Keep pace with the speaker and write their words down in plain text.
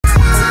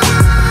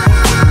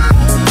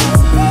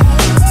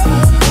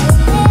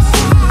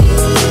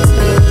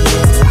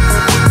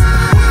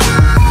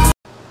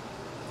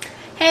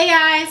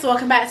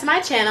welcome back to my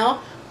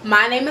channel.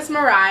 My name is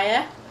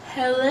Mariah.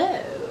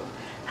 Hello.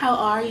 How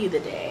are you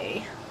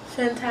today?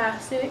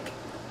 Fantastic?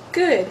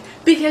 Good.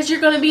 Because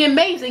you're going to be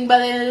amazing by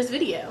the end of this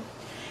video.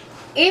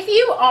 If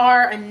you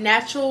are a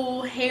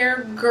natural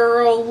hair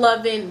girl,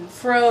 loving,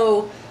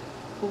 fro,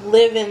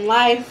 living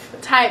life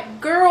type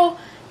girl,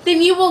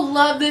 then you will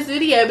love this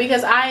video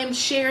because I am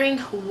sharing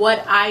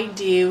what I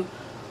do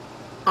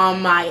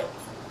on my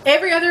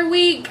every other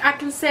week, I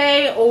can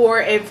say,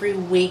 or every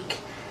week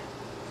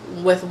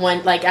with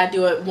one, like I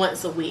do it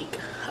once a week,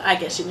 I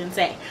guess you can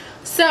say.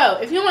 So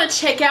if you want to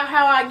check out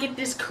how I get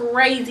this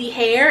crazy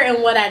hair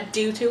and what I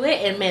do to it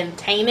and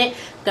maintain it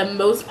the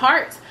most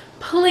parts,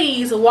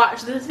 please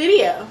watch this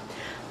video.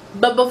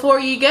 But before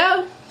you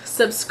go,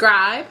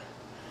 subscribe,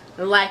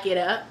 like it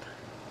up,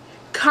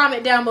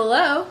 comment down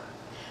below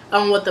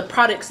on what the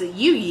products that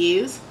you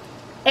use,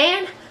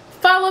 and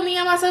follow me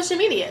on my social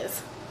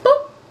medias.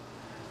 Boop,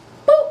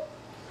 boop,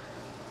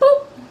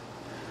 boop,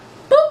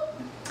 boop.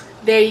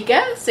 There you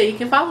go, so you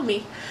can follow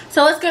me.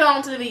 So let's get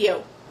on to the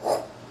video.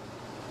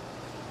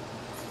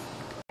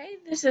 Okay,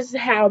 this is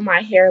how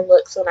my hair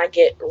looks when I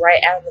get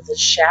right out of the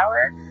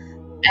shower.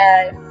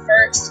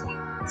 First,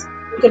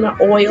 coconut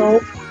oil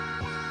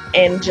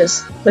and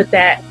just put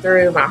that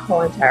through my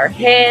whole entire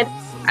head.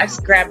 I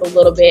just grab a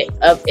little bit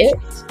of it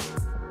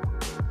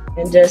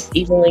and just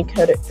evenly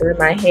coat it through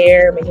my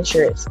hair, making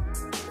sure it's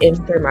in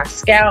through my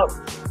scalp,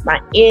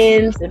 my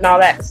ends, and all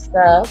that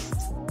stuff.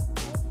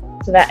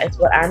 So that is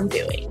what I'm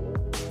doing.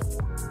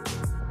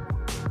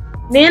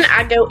 Then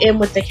I go in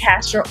with the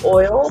castor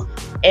oil,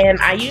 and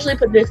I usually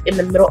put this in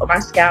the middle of my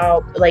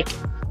scalp, like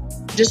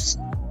just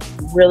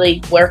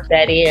really work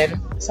that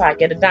in so I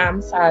get a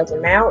dime size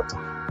amount,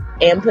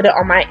 and put it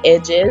on my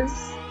edges,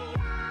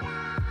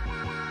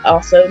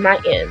 also my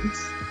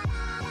ends.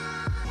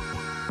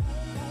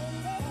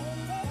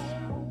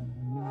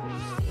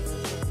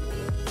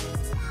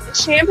 The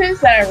shampoos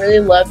that I really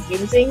love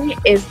using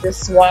is the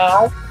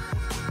Suave,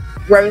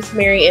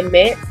 Rosemary, and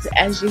Mint.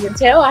 As you can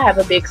tell, I have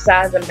a big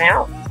size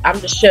amount. I'm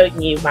just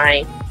showing you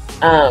my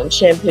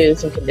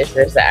shampoos and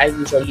conditioners that I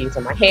usually use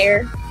on my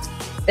hair.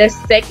 The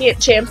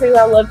second shampoo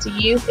I love to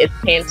use is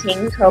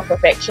Pantene Curl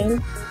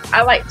Perfection.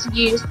 I like to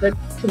use the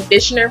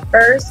conditioner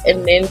first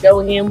and then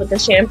going in with the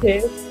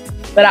shampoo.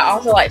 But I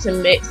also like to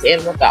mix in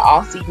with the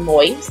Aussie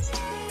Moist.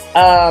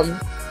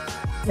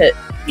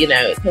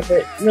 Because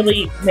it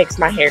really makes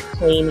my hair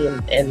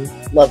clean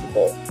and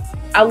lovable.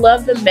 I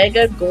love the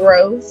Megga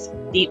Growth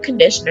Deep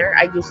Conditioner.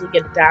 I usually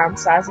get a dime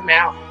size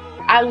amount.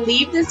 I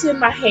leave this in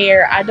my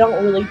hair. I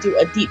don't really do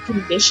a deep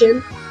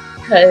condition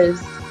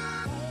because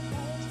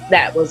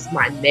that was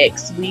my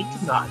next week,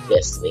 not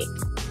this week.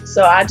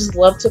 So I just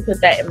love to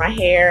put that in my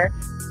hair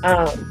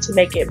to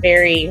make it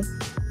very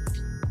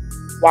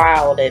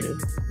wild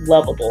and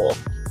lovable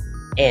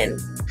and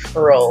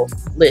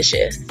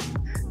curl-licious.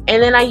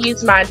 And then I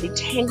use my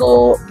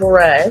detangle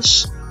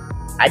brush.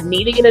 I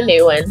need to get a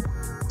new one.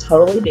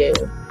 Totally do.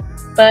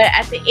 But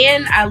at the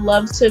end, I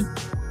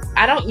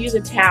don't use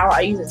a towel.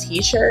 I use a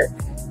t-shirt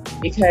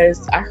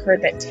because I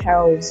heard that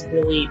towels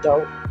really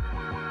don't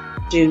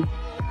do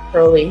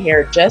curly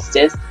hair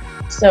justice.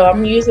 So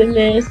I'm using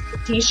this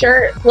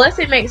t-shirt. Plus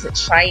it makes it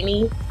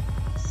shiny.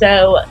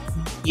 So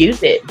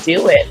use it,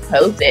 do it,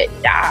 pose it,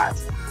 dive.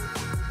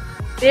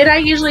 Then I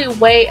usually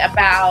wait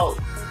about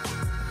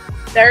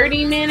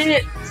 30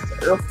 minutes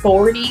or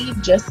 40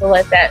 just to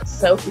let that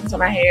soak into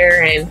my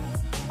hair and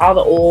all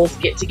the oils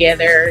get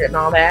together and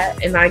all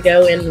that. And I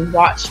go and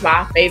watch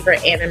my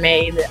favorite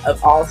anime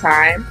of all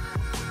time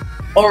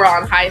or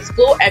on high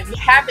school. If you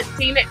haven't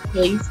seen it,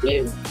 please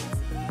do.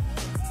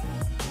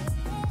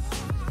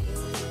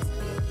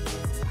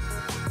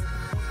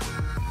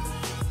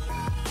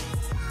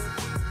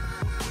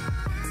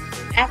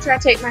 After I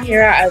take my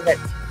hair out of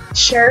the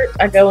shirt,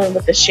 I go in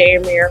with the Shea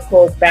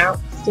Miracle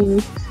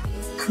Bouncing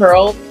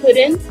Curl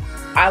Pudding.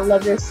 I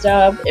love this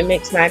stuff. It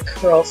makes my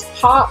curls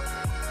pop.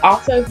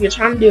 Also, if you're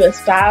trying to do a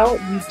style,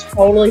 you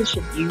totally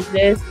should use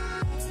this.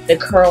 The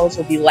curls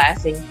will be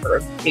lasting for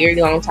a very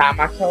long time.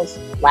 My curls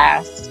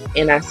last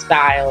in a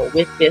style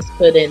with this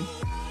pudding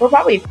for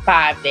probably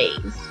 5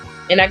 days.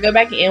 And I go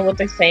back in with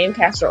the same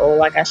castor oil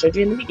like I showed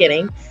you in the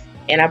beginning,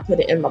 and I put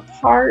it in my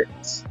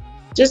parts.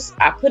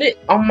 I put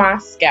it on my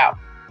scalp.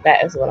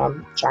 That is what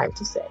I'm trying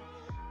to say.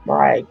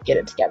 Before I get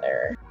it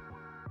together.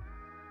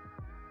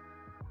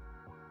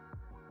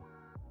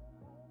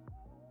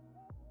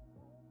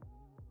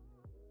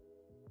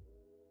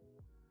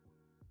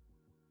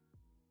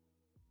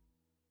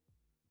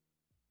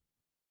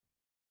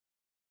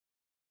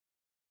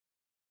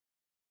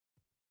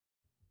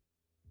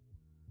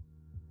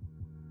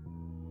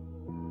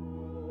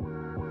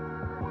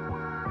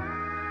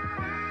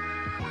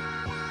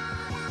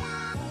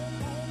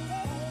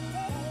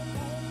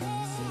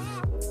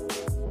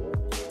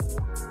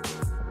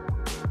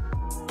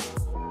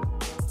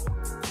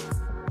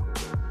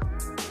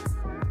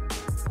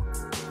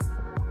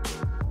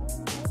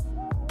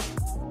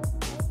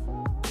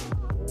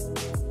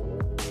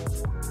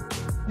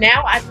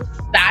 Now I just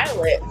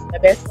style it the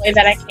best way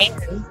that I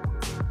can.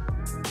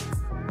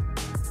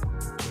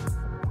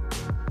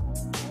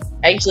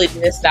 usually do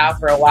this style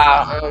for a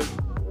while,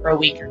 for a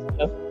week or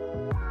so.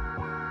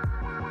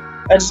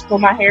 I just pull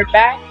my hair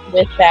back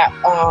with that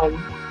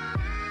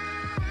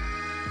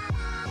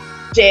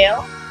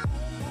gel.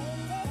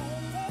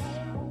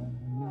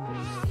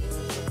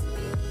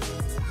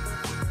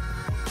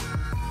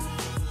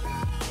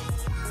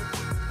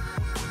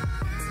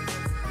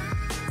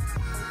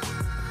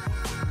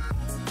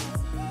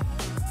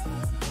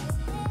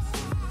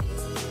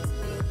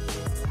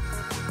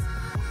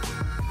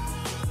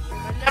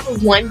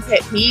 Number one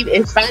pet peeve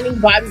is finding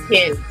bobby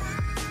pins.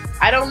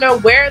 I don't know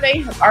where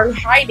they are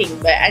hiding,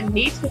 but I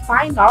need to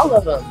find all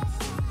of them.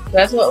 So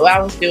that's what I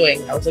was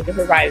doing. I was looking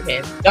for bobby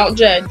pins. Don't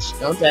judge.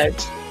 Don't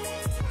judge.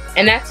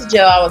 And that's the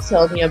gel I was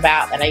telling you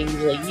about that I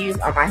usually use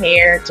on my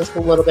hair. Just a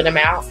little bit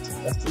amount.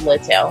 Just a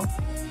little.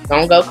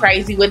 Don't go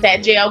crazy with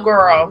that gel,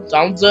 girl.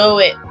 Don't do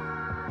it.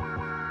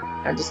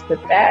 I just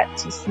put that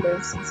to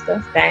smooth some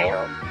stuff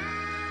down.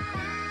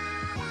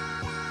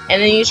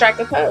 And then you strike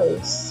a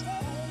pose.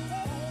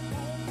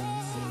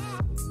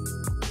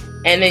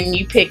 And then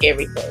you pick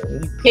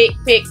everything. You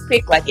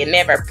pick like you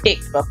never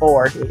picked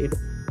before, dude.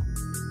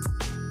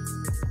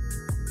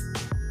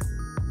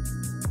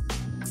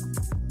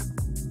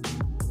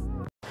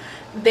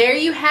 There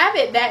you have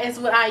it. That is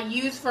what I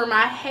use for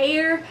my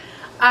hair.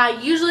 I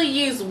usually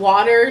use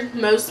water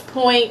most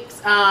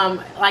points.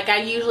 Like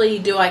I usually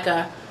do like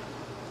a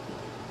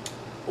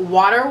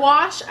water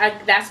wash.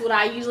 That's what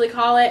I usually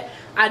call it.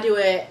 I do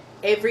it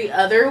every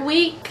other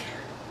week.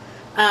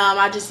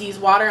 I just use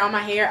water on my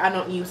hair. I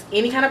don't use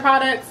any kind of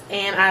products,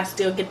 and I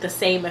still get the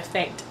same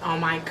effect on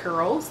my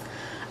curls.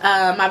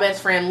 My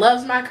best friend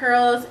loves my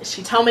curls.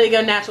 She told me to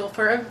go natural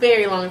for a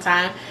very long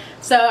time.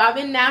 So I've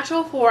been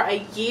natural for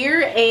a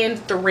year and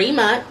 3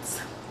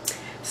 months.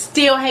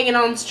 Still hanging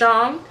on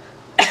strong.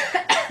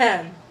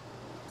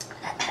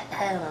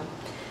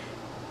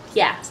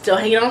 Yeah, still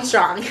hanging on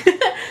strong.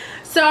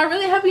 So I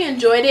really hope you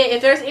enjoyed it.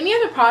 If there's any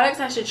other products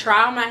I should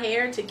try on my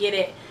hair to get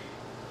it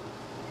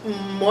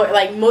more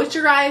like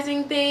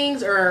moisturizing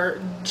things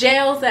or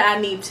gels that I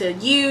need to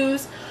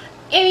use,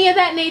 any of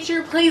that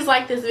nature, please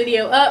like this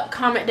video up,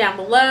 comment down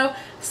below,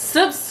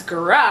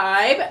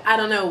 subscribe. I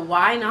don't know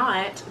why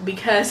not,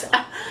 because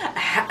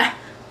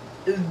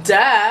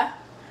duh.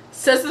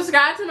 So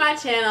subscribe to my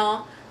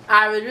channel.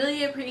 I would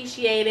really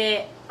appreciate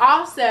it.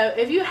 Also,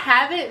 if you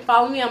haven't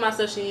followed me on my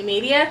social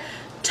media,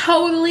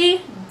 totally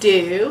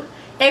do.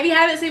 If you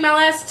haven't seen my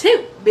last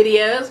 2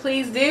 videos,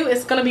 please do.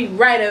 It's going to be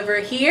right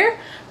over here.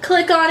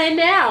 Click on it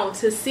now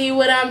to see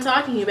what I'm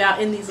talking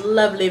about in these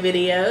lovely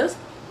videos.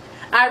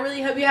 I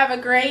really hope you have a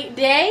great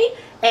day.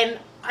 And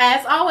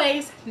as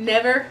always,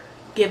 never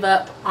give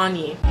up on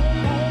you.